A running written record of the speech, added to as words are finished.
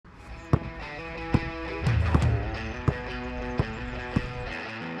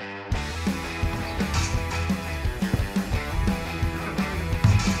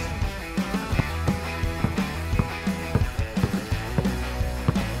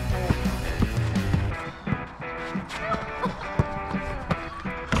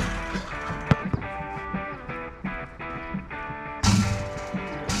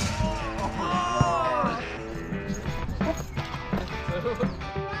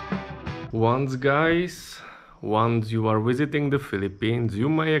Once you are visiting the Philippines, you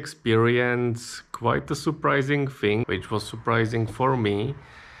may experience quite a surprising thing, which was surprising for me,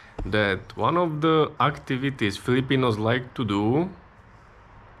 that one of the activities Filipinos like to do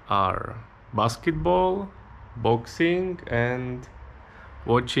are basketball, boxing, and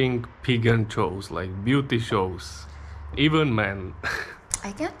watching pageant shows, like beauty shows. Even men.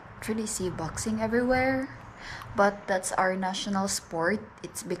 I can't really see boxing everywhere, but that's our national sport.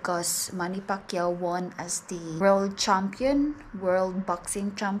 It's because Manny Pacquiao won as the world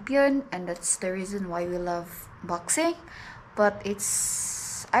boxing champion, and that's the reason why we love boxing. But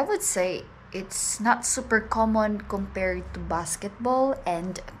I would say it's not super common compared to basketball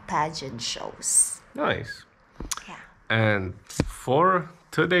and pageant shows. Nice. Yeah. And for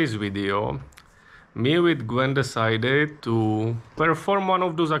today's video, me with Gwen decided to perform one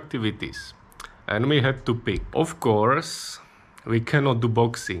of those activities. And we had to pick. Of course, we cannot do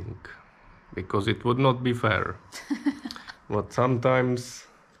boxing because it would not be fair. But sometimes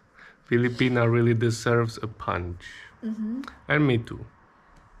Filipina really deserves a punch. Mm-hmm. And me too.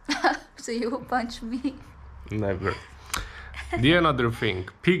 So you will punch me? Never. The another thing,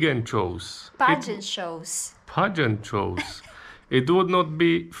 pageant shows. Pageant shows. Pageant shows. It would not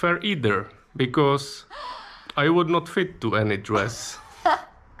be fair either, because I would not fit to any dress.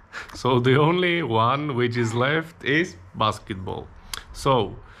 So the only one which is left is basketball.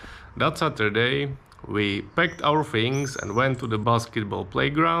 So that Saturday we packed our things and went to the basketball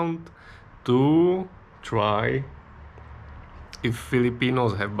playground to try if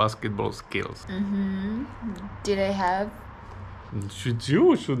Filipinos have basketball skills. Mm-hmm. Did I have?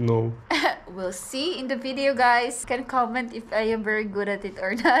 You should know. We'll see in the video, guys. Can comment if I am very good at it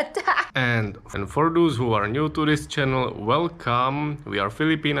or not. And for those who are new to this channel, welcome. We are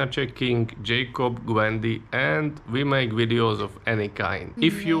Filipina checking, Jacob, Gwendy, and we make videos of any kind.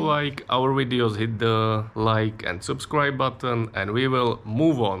 If you like our videos, hit the like and subscribe button, and we will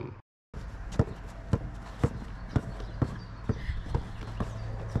move on.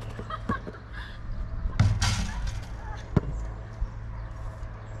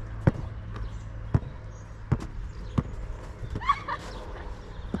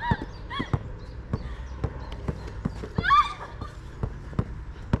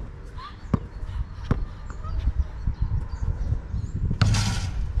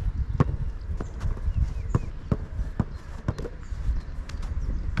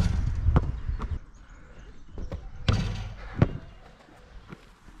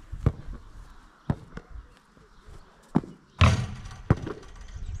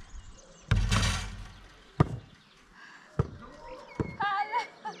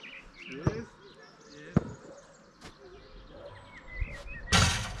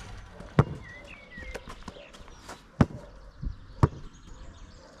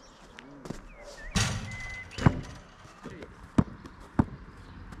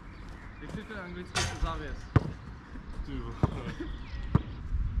 Anglický závěs.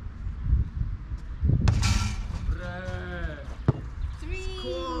 Dobré.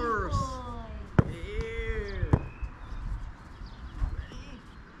 Scores.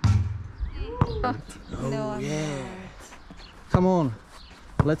 Oh yeah. Come on.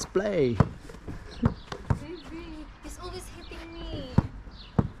 Let's play. Baby, he's always hitting me.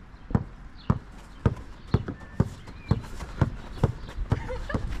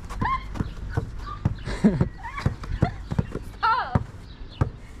 Stop!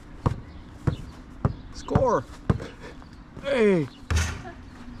 Score! Hey!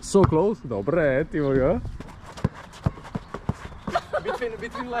 So close. Dobre, ty moja.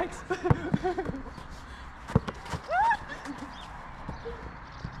 Between legs.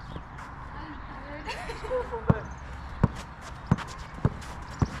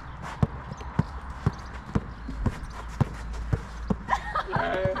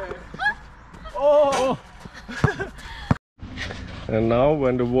 Oh! And now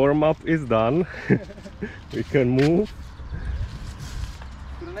when the warm-up is done, we can move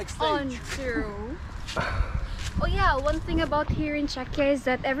To the next On stage. to. Oh yeah, one thing about here in Czechia is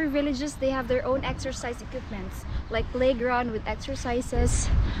that every villages they have their own exercise equipments, like playground with exercises,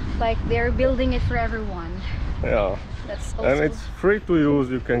 like they're building it for everyone. Yeah. That's also. And it's free to use.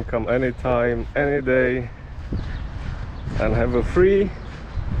 You can come anytime, any day, and have a free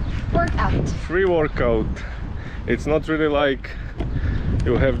workout. It's not really like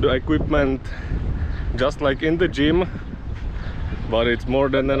you have the equipment just like in the gym, but it's more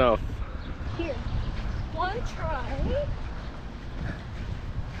than enough. Here, one try.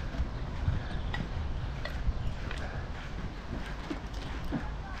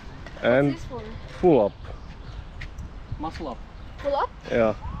 And This one. full up. Muscle up. Pull up.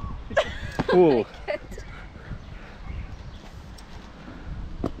 Yeah. full.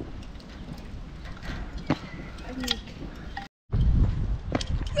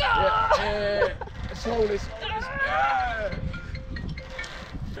 Slowly.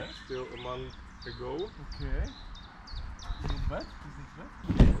 Still a month ago. Okay. Not bad. Isn't bad.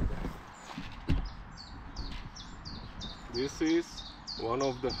 This is one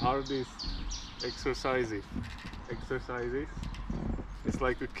of the hardest exercises. It's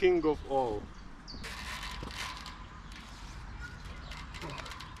like a king of all.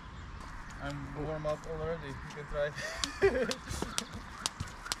 I'm warm up already. You can try.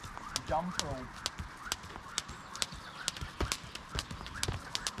 Jump rope.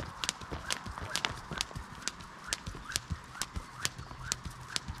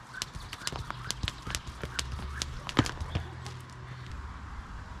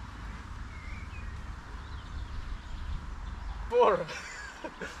 Four.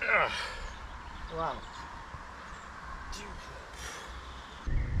 One.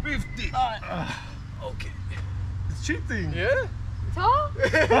 50. Okay. It's cheating. Yeah? Co?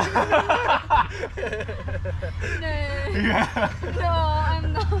 No,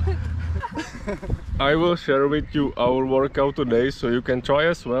 I'm not. I will share with you our workout today so you can try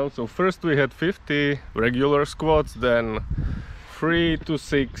as well. So first we had 50 regular squats, then 3 to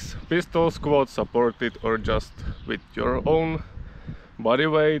 6 pistol squats supported or just with your own body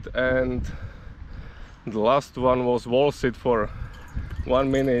weight, and the last one was wall sit for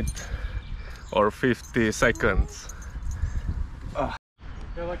 1 minute or 50 seconds.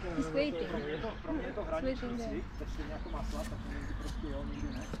 He's waiting. He's waiting there.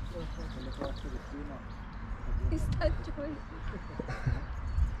 He's not joining.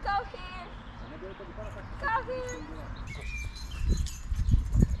 Come here! Come here!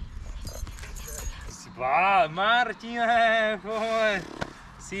 Martine, pojď.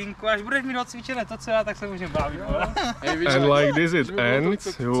 Synku, až budeš mít odcvičené to, co já, tak se můžeme bavit. And like this it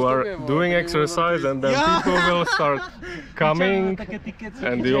ends. You are doing exercise and then people will start coming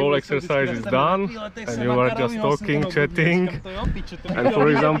and the whole exercise is done and you are just talking, chatting. And for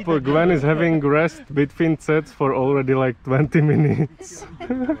example, Gwen is having rest between sets for already like 20 minutes.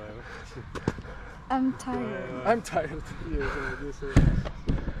 I'm tired. I'm tired.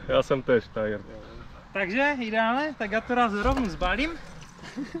 Já jsem tež tired. Takže ideálně, tak já to raz rovnou zbalím.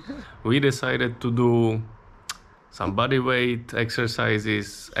 We decided to do some body weight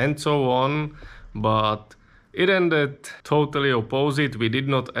exercises and so on, but it ended totally opposite. We did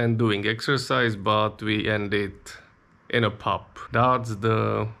not end doing exercise, but we ended in a pub. That's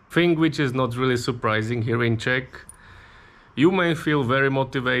the thing which is not really surprising here in Czech. You may feel very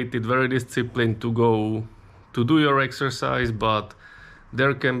motivated, very disciplined to go to do your exercise, but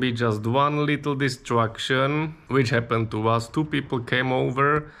there can be just one little distraction, which happened to us. 2 people came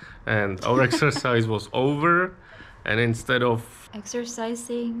over and our exercise was over, and instead of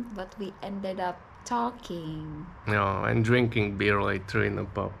Exercising, but we ended up talking. and drinking beer later in a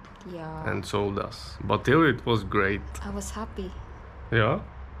pub, Yeah. and so does. But still it was great. I was happy. Yeah,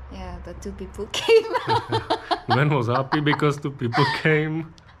 Yeah, the 2 people came. Gwen was happy because 2 people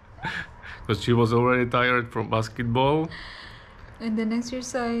came, because she was already tired from basketball. And then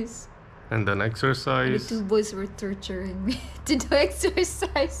exercise. And then And the exercise. 2 boys were torturing me to do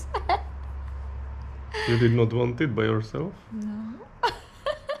exercise. You did not want it by yourself? No.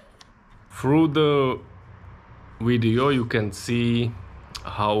 Through the video you can see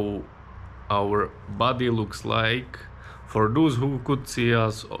how our body looks like. For those who could see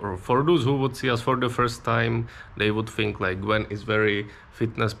us, or for those who would see us for the first time, they would think like Gwen is very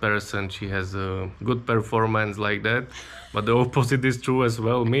fitness person, she has a good performance like that. But the opposite is true as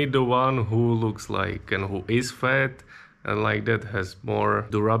well. Me, the one who looks like and who is fat and like that, has more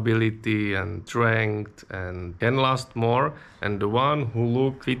durability and strength and can last more, and the one who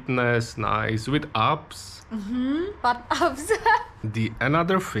look fitness, nice, with abs. But abs. The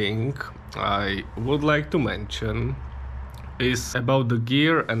another thing I would like to mention is about the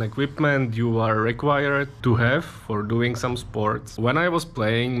gear and equipment you are required to have for doing some sports. When I was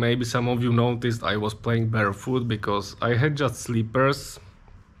playing, maybe some of you noticed I was playing barefoot because I had just slippers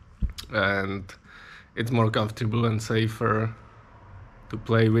and it's more comfortable and safer to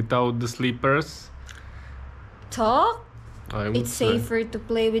play without the slippers. Talk? I would It's say. safer to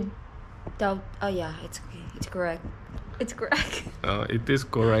play without. Oh, yeah, it's okay. It's correct. It's correct. It is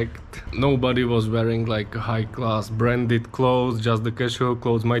correct. Nobody was wearing like high-class branded clothes, just the casual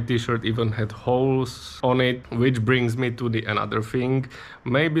clothes. My t-shirt even had holes on it, which brings me to the another thing.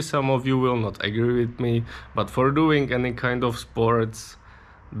 Maybe some of you will not agree with me, but for doing any kind of sports,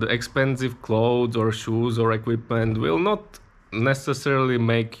 the expensive clothes or shoes or equipment will not necessarily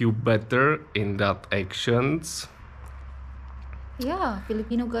make you better in that actions. Yeah,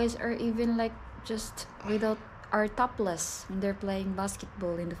 Filipino guys are even like just without are topless when they're playing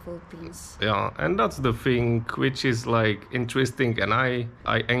basketball in the Philippines. Yeah, and that's the thing which is like interesting, and I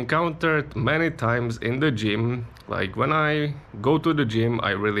encountered many times in the gym. Like when I go to the gym,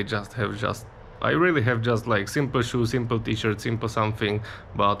 I really have just like simple shoes, simple t-shirt, simple something.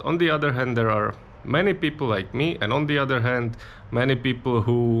 But on the other hand, there are many people like me, and on the other hand, many people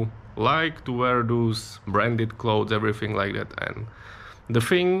who like to wear those branded clothes, everything like that. And the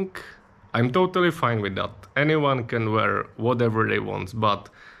thing, I'm totally fine with that. Anyone can wear whatever they want, but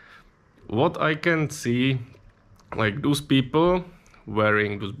what I can see, like those people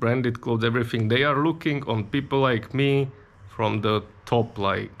wearing those branded clothes, everything, they are looking on people like me from the top,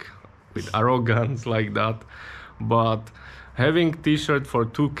 like with arrogance like that. But having t-shirt for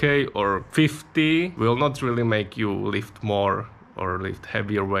 2k or 50 will not really make you lift more or lift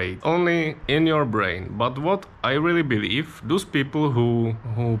heavier weight, only in your brain. But what I really believe, those people who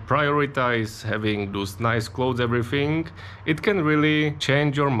prioritize having those nice clothes, everything, it can really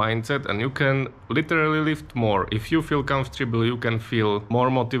change your mindset, and you can literally lift more. If you feel comfortable, you can feel more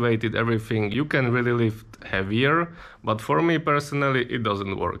motivated, everything, you can really lift heavier. But for me personally, it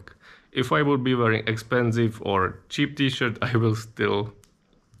doesn't work. If I would be wearing expensive or cheap t-shirt, I will still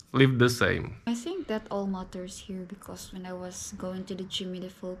live the same. I think that all matters here, because when I was going to the gym in the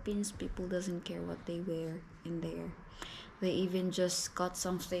Philippines, people doesn't care what they wear in there. They even just cut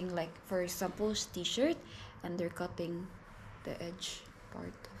something like, for example, t-shirt, and they're cutting the edge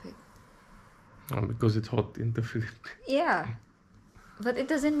part of it. Because it's hot in the Philippines. Yeah, but it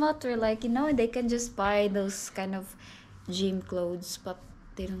doesn't matter. Like, they can just buy those kind of gym clothes, but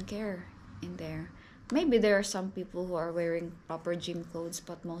they don't care in there. Maybe there are some people who are wearing proper gym clothes,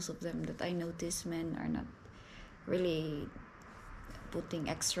 but most of them that I notice, men, are not really putting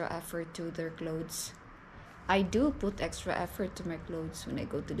extra effort to their clothes. I do put extra effort to my clothes when I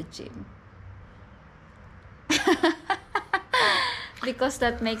go to the gym. Because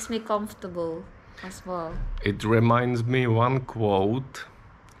that makes me comfortable as well. It reminds me one quote,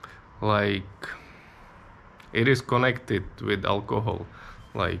 like it is connected with alcohol.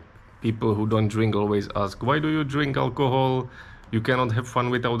 Like people who don't drink always ask, why do you drink alcohol? You cannot have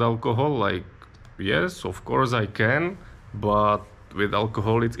fun without alcohol. Like, yes, of course I can, but with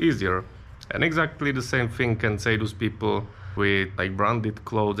alcohol it's easier. And exactly the same thing can say those people with like branded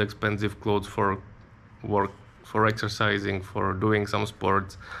clothes, expensive clothes for work, for exercising, for doing some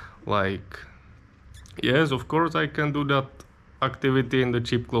sports. Like, yes, of course I can do that activity in the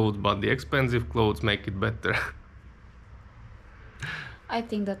cheap clothes, but the expensive clothes make it better. I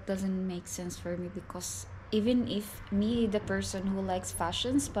think that doesn't make sense for me, because even if me, the person who likes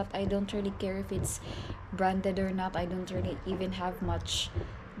fashions, but I don't really care if it's branded or not. I don't really even have much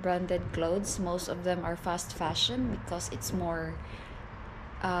branded clothes. Most of them are fast fashion because it's more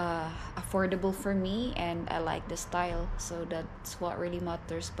affordable for me, and I like the style, so that's what really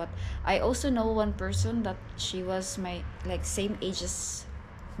matters. But I also know one person that she was my like same age as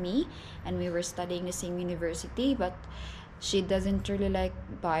me, and we were studying the same university, but she doesn't really like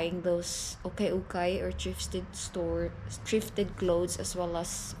buying those ukay or thrifted clothes, as well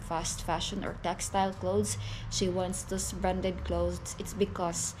as fast fashion or textile clothes. She wants those branded clothes. It's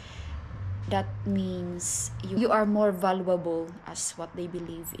because that means you are more valuable, as what they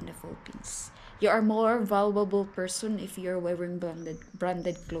believe in the Philippines. You are more valuable person if you're wearing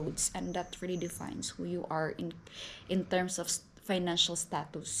branded clothes, and that really defines who you are in terms of financial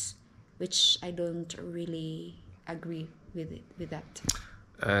status, which I don't really agree with that.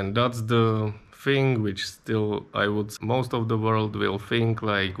 And that's the thing which still most of the world will think,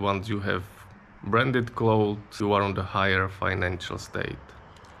 like once you have branded clothes, you are on the higher financial state.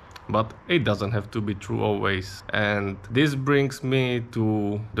 But it doesn't have to be true always. And this brings me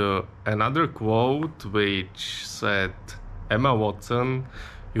to another quote which said, Emma Watson,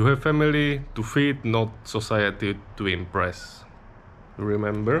 you have family to feed, not society to impress.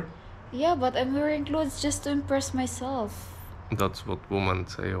 Remember? Yeah, but I'm wearing clothes just to impress myself. That's what women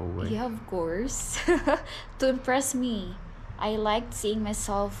say always. Yeah, of course. To impress me. I like seeing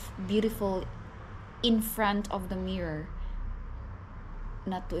myself beautiful in front of the mirror.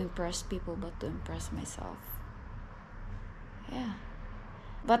 Not to impress people, but to impress myself. Yeah.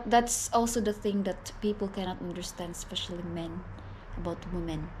 But that's also the thing that people cannot understand, especially men, about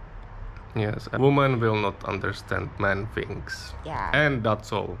women. Yes, a woman will not understand man things. Yeah. And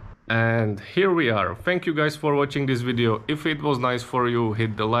that's all. And here we are. Thank you guys for watching this video. If it was nice for you,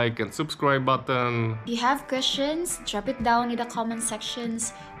 hit the like and subscribe button. If you have questions, drop it down in the comment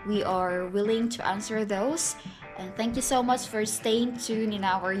sections. We are willing to answer those. And thank you so much for staying tuned in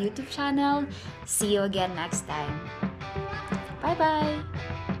our YouTube channel. See you again next time. Bye bye.